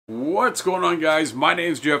What's going on, guys? My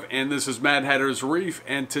name's Jeff and this is Mad Hatter's Reef,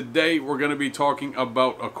 and today we're going to be talking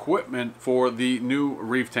about equipment for the new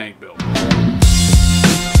reef tank build.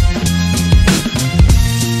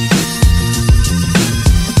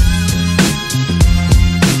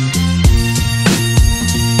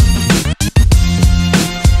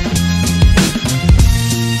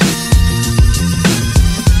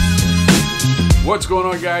 What's going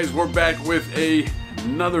on, guys? We're back with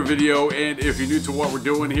another video, and if you're new to what we're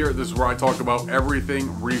doing here, this is where I talk about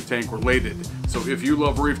everything reef tank related. So if you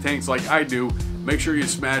love reef tanks like I do, make sure you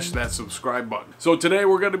smash that subscribe button. So today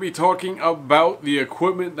we're going to be talking about the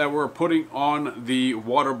equipment that we're putting on the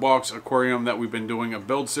Waterbox aquarium that we've been doing a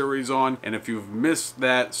build series on. And if you've missed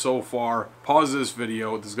that so far, pause this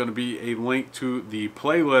video. There's going to be a link to the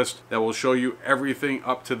playlist that will show you everything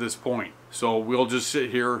up to this point. So we'll just sit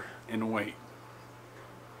here and wait.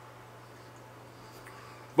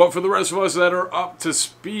 But for the rest of us that are up to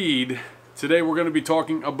speed, today we're going to be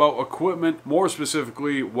talking about equipment, more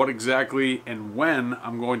specifically what exactly and when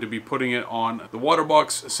I'm going to be putting it on the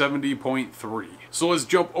Waterbox 70.3. So let's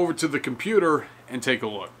jump over to the computer and take a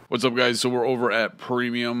look. What's up, guys? So we're over at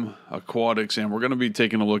Premium Aquatics, and we're going to be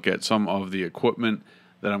taking a look at some of the equipment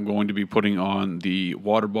that I'm going to be putting on the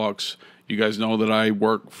Waterbox. You guys know that I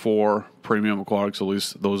work for Premium Aquatics, at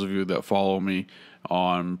least those of you that follow me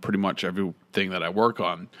on pretty much everything that I work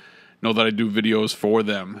on. Know that I do videos for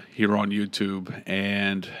them here on YouTube,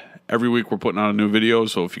 and every week we're putting out a new video,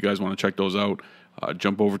 so if you guys want to check those out,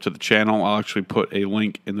 jump over to the channel. I'll actually put a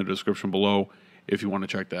link in the description below if you want to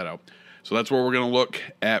check that out. So that's where we're going to look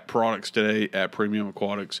at products today at Premium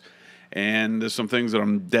Aquatics, and there's some things that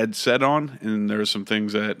I'm dead set on, and there's some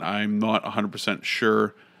things that I'm not 100%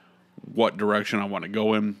 sure what direction I want to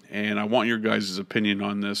go in, and I want your guys' opinion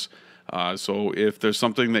on this. So if there's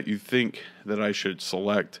something that you think that I should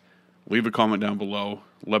select, leave a comment down below.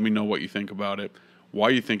 Let me know what you think about it, why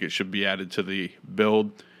you think it should be added to the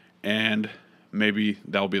build, and maybe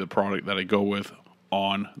that'll be the product that I go with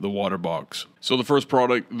on the Waterbox. So the first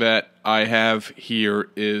product that I have here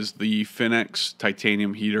is the Finex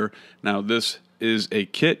titanium heater. Now this is a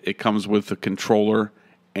kit. It comes with the controller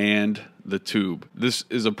and the tube. This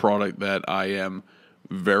is a product that I am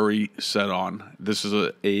very set on. This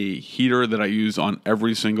is a heater that I use on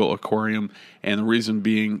every single aquarium, and the reason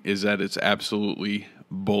being is that it's absolutely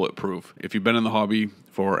bulletproof. If you've been in the hobby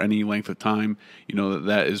for any length of time, you know that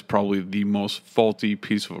that is probably the most faulty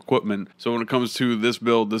piece of equipment. So when it comes to this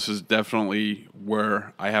build, this is definitely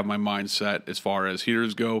where I have my mind set as far as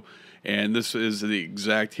heaters go, and this is the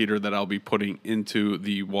exact heater that I'll be putting into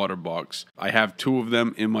the Waterbox. I have two of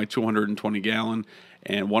them in my 220 gallon,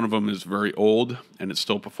 and one of them is very old and it's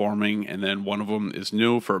still performing, and then one of them is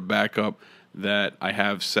new for a backup that I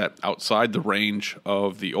have set outside the range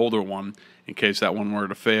of the older one. In case that one were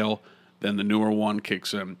to fail, then the newer one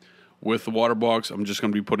kicks in. With the Waterbox, I'm just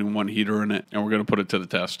going to be putting one heater in it, and we're going to put it to the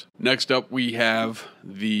test. Next up, we have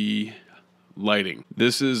the lighting.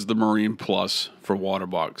 This is the Marine Plus for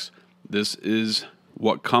Waterbox. This is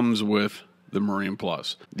what comes with the Marine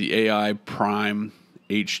Plus, the AI Prime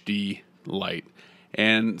HD light.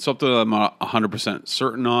 And something that I'm not 100%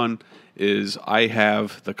 certain on is I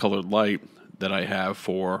have the colored light that I have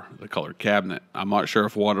for the colored cabinet. I'm not sure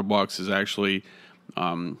if Waterbox is actually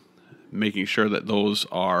making sure that those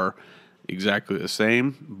are exactly the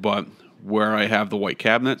same, but where I have the white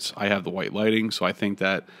cabinets, I have the white lighting, so I think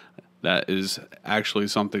that that is actually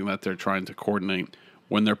something that they're trying to coordinate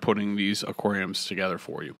when they're putting these aquariums together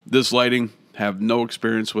for you. This lighting, have no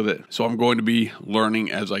experience with it, so I'm going to be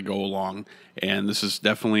learning as I go along, and this is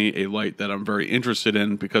definitely a light that I'm very interested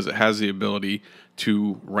in because it has the ability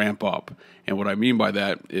to ramp up. And what I mean by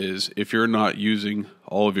that is if you're not using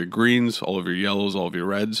all of your greens, all of your yellows, all of your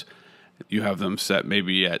reds, you have them set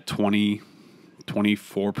maybe at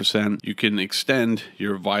 24%, you can extend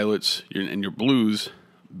your violets and your blues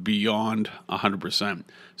beyond 100%.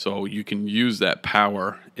 So you can use that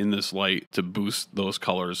power in this light to boost those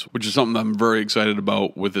colors, which is something I'm very excited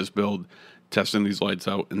about with this build, testing these lights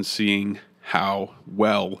out and seeing how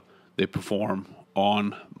well they perform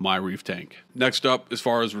on my reef tank. Next up, as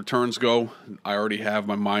far as returns go, I already have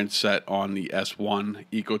my mind set on the S1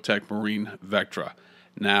 Ecotech Marine Vectra.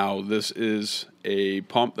 Now, this is a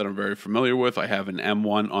pump that I'm very familiar with. I have an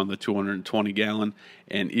M1 on the 220 gallon,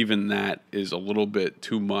 and even that is a little bit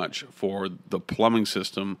too much for the plumbing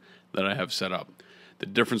system that I have set up. The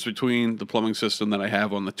difference between the plumbing system that I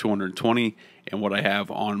have on the 220 and what I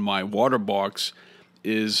have on my Waterbox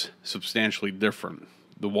is substantially different.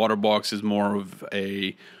 The Waterbox is more of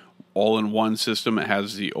a all-in-one system. It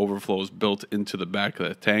has the overflows built into the back of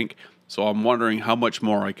the tank. So I'm wondering how much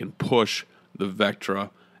more I can push the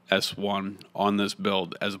Vectra S1 on this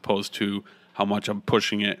build as opposed to how much I'm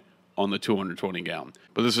pushing it on the 220 gallon.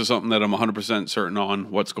 But this is something that I'm 100% certain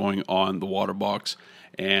on what's going on the Waterbox.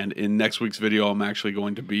 And in next week's video, I'm actually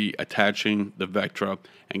going to be attaching the Vectra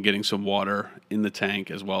and getting some water in the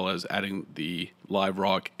tank, as well as adding the live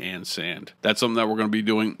rock and sand. That's something that we're going to be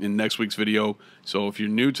doing in next week's video. So if you're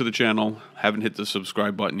new to the channel, haven't hit the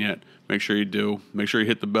subscribe button yet, make sure you do. Make sure you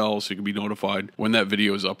hit the bell so you can be notified when that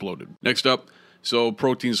video is uploaded. Next up, so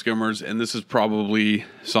protein skimmers, and this is probably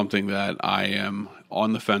something that I am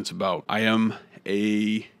on the fence about. I am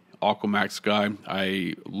a Aquamax guy.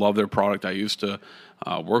 I love their product. I used to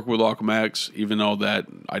work with Aquamax, even though that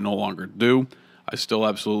I no longer do. I still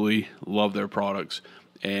absolutely love their products.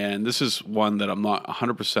 And this is one that I'm not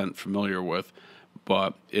 100% familiar with,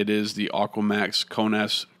 but it is the Aquamax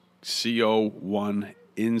Cone-S CO1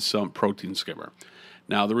 in-sump protein skimmer.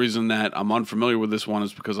 Now, the reason that I'm unfamiliar with this one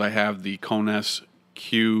is because I have the Cone-S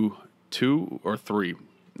Q2 or 3.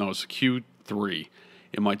 No, it's Q3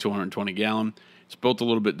 in my 220 gallon. It's built a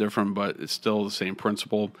little bit different, but it's still the same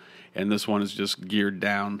principle. And this one is just geared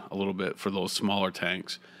down a little bit for those smaller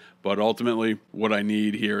tanks. But ultimately, what I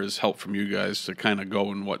need here is help from you guys to kind of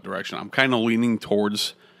go in what direction. I'm kind of leaning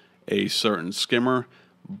towards a certain skimmer,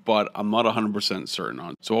 but I'm not 100% certain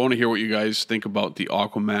on. So I want to hear what you guys think about the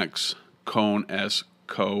Aquamax Cone-S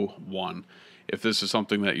CO1. If this is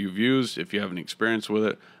something that you've used, if you have any experience with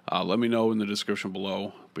it, let me know in the description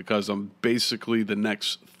below, because I'm basically the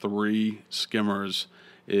next 3 skimmers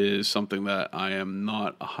is something that I am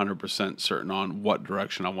not 100% certain on what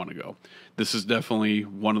direction I want to go. This is definitely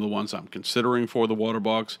one of the ones I'm considering for the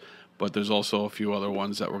Waterbox, but there's also a few other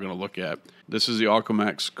ones that we're going to look at. This is the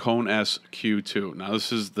Aquamax Cone-S Q2. Now,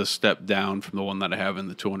 this is the step down from the one that I have in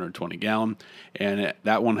the 220 gallon, and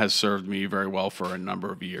that one has served me very well for a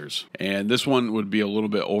number of years. And this one would be a little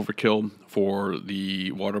bit overkill for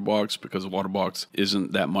the Waterbox, because the Waterbox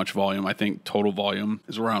isn't that much volume. I think total volume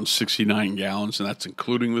is around 69 gallons, and that's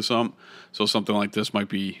including the sump. So something like this might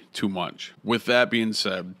be too much. With that being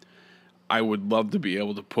said, I would love to be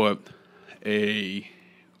able to put a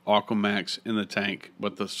Aquamax in the tank,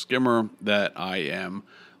 but the skimmer that I am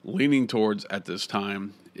leaning towards at this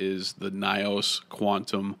time is the Nios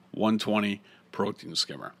Quantum 120 protein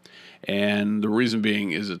skimmer. And the reason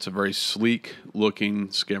being is it's a very sleek looking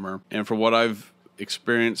skimmer, and for what I've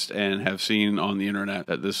experienced and have seen on the internet,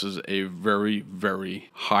 that this is a very, very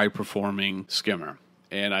high performing skimmer,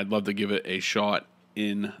 and I'd love to give it a shot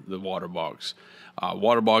in the Waterbox.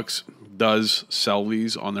 Waterbox does sell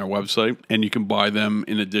these on their website, and you can buy them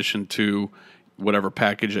in addition to whatever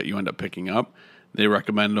package that you end up picking up. They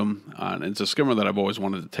recommend them, and it's a skimmer that I've always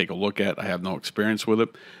wanted to take a look at. I have no experience with it,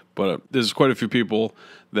 but there's quite a few people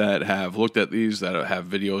that have looked at these, that have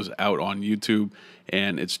videos out on YouTube,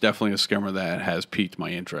 and it's definitely a skimmer that has piqued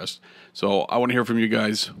my interest. So I want to hear from you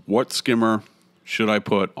guys. What skimmer should I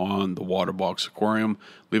put on the Waterbox Aquarium?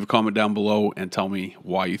 Leave a comment down below and tell me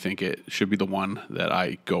why you think it should be the one that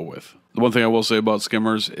I go with. The one thing I will say about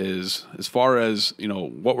skimmers is, as far as, you know,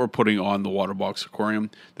 what we're putting on the Waterbox Aquarium,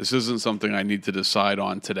 this isn't something I need to decide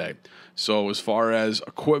on today. So as far as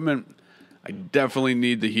equipment, I definitely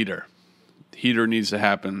need the heater. The heater needs to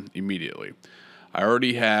happen immediately. I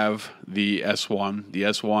already have the S1. The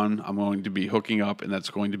S1 I'm going to be hooking up, and that's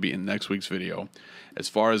going to be in next week's video. As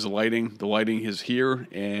far as the lighting is here,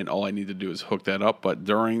 and all I need to do is hook that up. But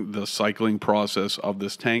during the cycling process of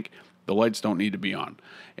this tank, the lights don't need to be on.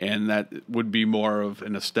 And that would be more of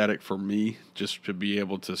an aesthetic for me, just to be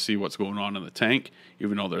able to see what's going on in the tank,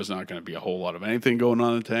 even though there's not going to be a whole lot of anything going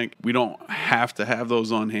on in the tank. We don't have to have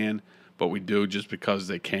those on hand, but we do just because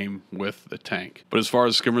they came with the tank. But as far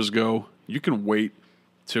as skimmers go, you can wait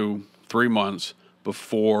 2-3 months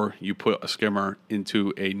before you put a skimmer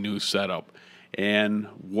into a new setup. And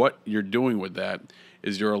what you're doing with that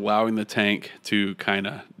is you're allowing the tank to kind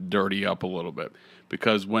of dirty up a little bit,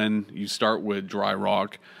 because when you start with dry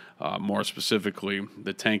rock, more specifically,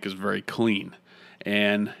 the tank is very clean,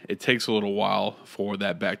 and it takes a little while for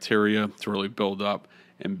that bacteria to really build up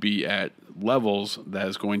and be at levels that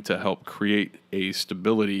is going to help create a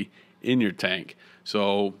stability in your tank.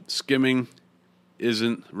 So skimming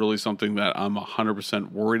isn't really something that I'm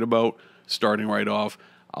 100% worried about starting right off.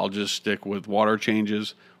 I'll just stick with water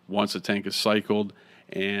changes once the tank is cycled,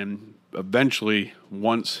 and eventually,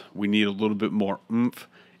 once we need a little bit more oomph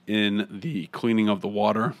in the cleaning of the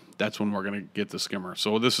water, that's when we're going to get the skimmer.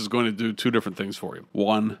 So this is going to do 2 different things for you.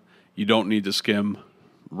 One, you don't need to skim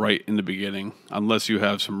right in the beginning unless you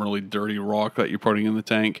have some really dirty rock that you're putting in the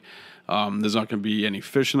tank. There's not going to be any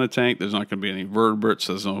fish in the tank. There's not going to be any vertebrates.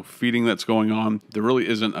 There's no feeding that's going on. There really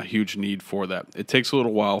isn't a huge need for that. It takes a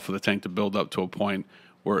little while for the tank to build up to a point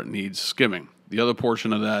where it needs skimming. The other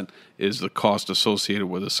portion of that is the cost associated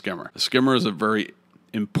with a skimmer. A skimmer is a very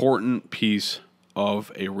important piece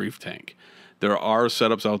of a reef tank. There are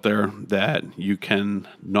setups out there that you can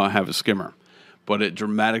not have a skimmer, but it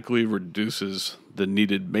dramatically reduces the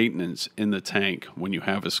needed maintenance in the tank when you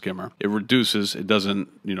have a skimmer. It doesn't,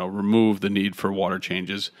 remove the need for water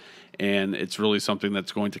changes, and it's really something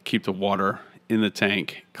that's going to keep the water in the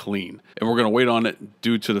tank clean. And we're going to wait on it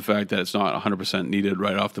due to the fact that it's not 100% needed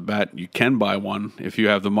right off the bat. You can buy one if you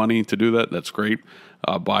have the money to do that. That's great.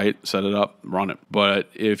 Buy it, set it up, run it. But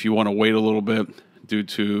if you want to wait a little bit due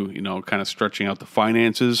to, kind of stretching out the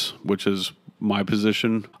finances, which is my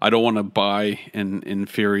position, I don't want to buy an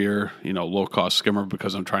inferior, low-cost skimmer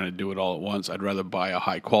because I'm trying to do it all at once. I'd rather buy a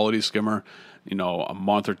high-quality skimmer, a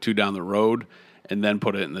month or two down the road, and then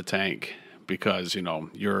put it in the tank, because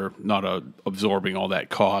you're not absorbing all that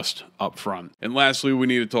cost up front. And lastly, we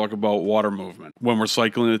need to talk about water movement. When we're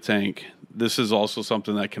cycling the tank, this is also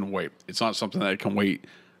something that can wait. It's not something that can wait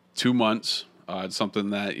 2 months. It's something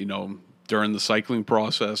that during the cycling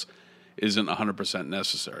process isn't 100%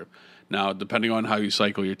 necessary. Now, depending on how you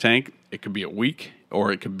cycle your tank, it could be a week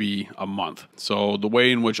or it could be a month. So the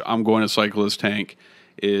way in which I'm going to cycle this tank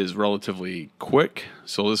is relatively quick.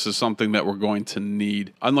 So this is something that we're going to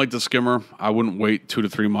need. Unlike the skimmer, I wouldn't wait 2 to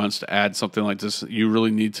 3 months to add something like this. You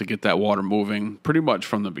really need to get that water moving pretty much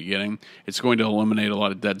from the beginning. It's going to eliminate a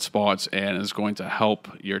lot of dead spots, and it's going to help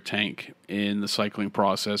your tank in the cycling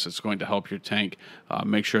process. It's going to help your tank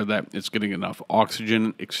make sure that it's getting enough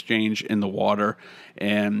oxygen exchange in the water.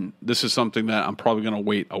 And this is something that I'm probably going to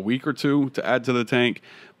wait a week or two to add to the tank,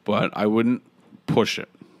 but I wouldn't push it.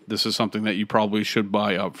 This is something that you probably should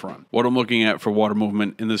buy up front. What I'm looking at for water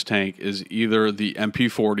movement in this tank is either the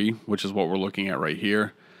MP40, which is what we're looking at right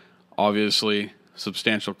here. Obviously,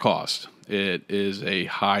 substantial cost. It is a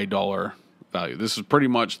high dollar value. This is pretty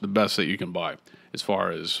much the best that you can buy as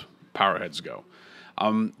far as power heads go.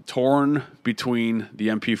 I'm torn between the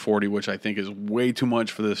MP40, which I think is way too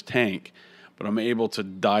much for this tank, but I'm able to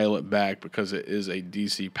dial it back because it is a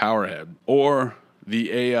DC power head, or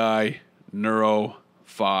the AI Neuro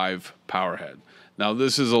 5 power head. Now,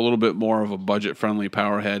 this is a little bit more of a budget-friendly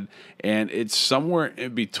power head, and it's somewhere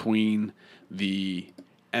in between the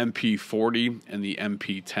MP40 and the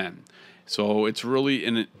MP10. So it's really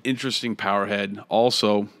an interesting power head.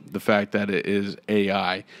 Also, the fact that it is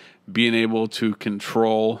AI, being able to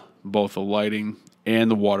control both the lighting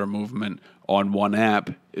and the water movement on one app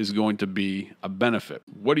is going to be a benefit.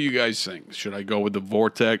 What do you guys think? Should I go with the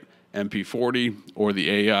Vortec MP40 or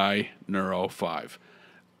the AI Neuro 5?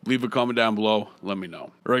 Leave a comment down below. Let me know.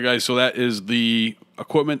 All right, guys, so that is the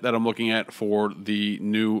equipment that I'm looking at for the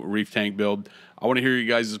new reef tank build. I want to hear you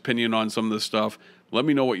guys' opinion on some of this stuff. Let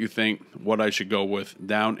me know what you think, what I should go with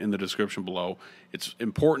down in the description below. It's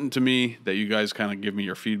important to me that you guys kind of give me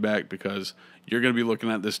your feedback, because you're going to be looking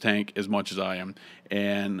at this tank as much as I am.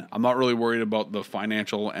 And I'm not really worried about the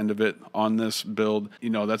financial end of it on this build.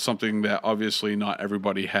 That's something that obviously not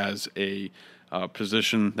everybody has a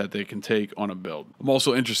position that they can take on a build. I'm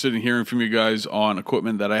also interested in hearing from you guys on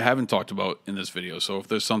equipment that I haven't talked about in this video. So if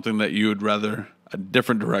there's something that you would rather, a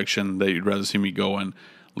different direction that you'd rather see me go in,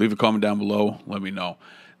 leave a comment down below. Let me know.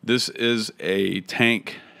 This is a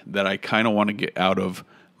tank that I kind of want to get out of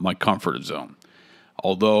my comfort zone.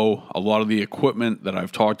 Although a lot of the equipment that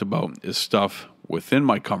I've talked about is stuff within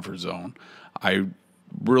my comfort zone, I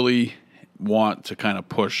really want to kind of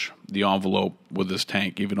push the envelope with this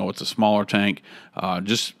tank, even though it's a smaller tank,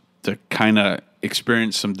 just to kind of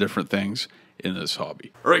experience some different things in this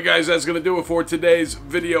hobby. All right, guys, that's going to do it for today's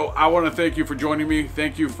video. I want to thank you for joining me.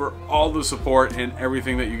 Thank you for all the support and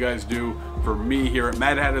everything that you guys do for me here at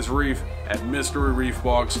Mad Hatter's Reef, at Mystery Reef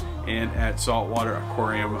Box, and at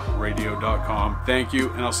saltwateraquariumradio.com. Thank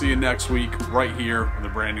you, and I'll see you next week right here with a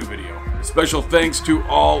brand new video. Special thanks to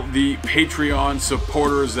all the Patreon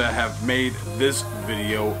supporters that have made this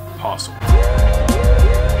video possible.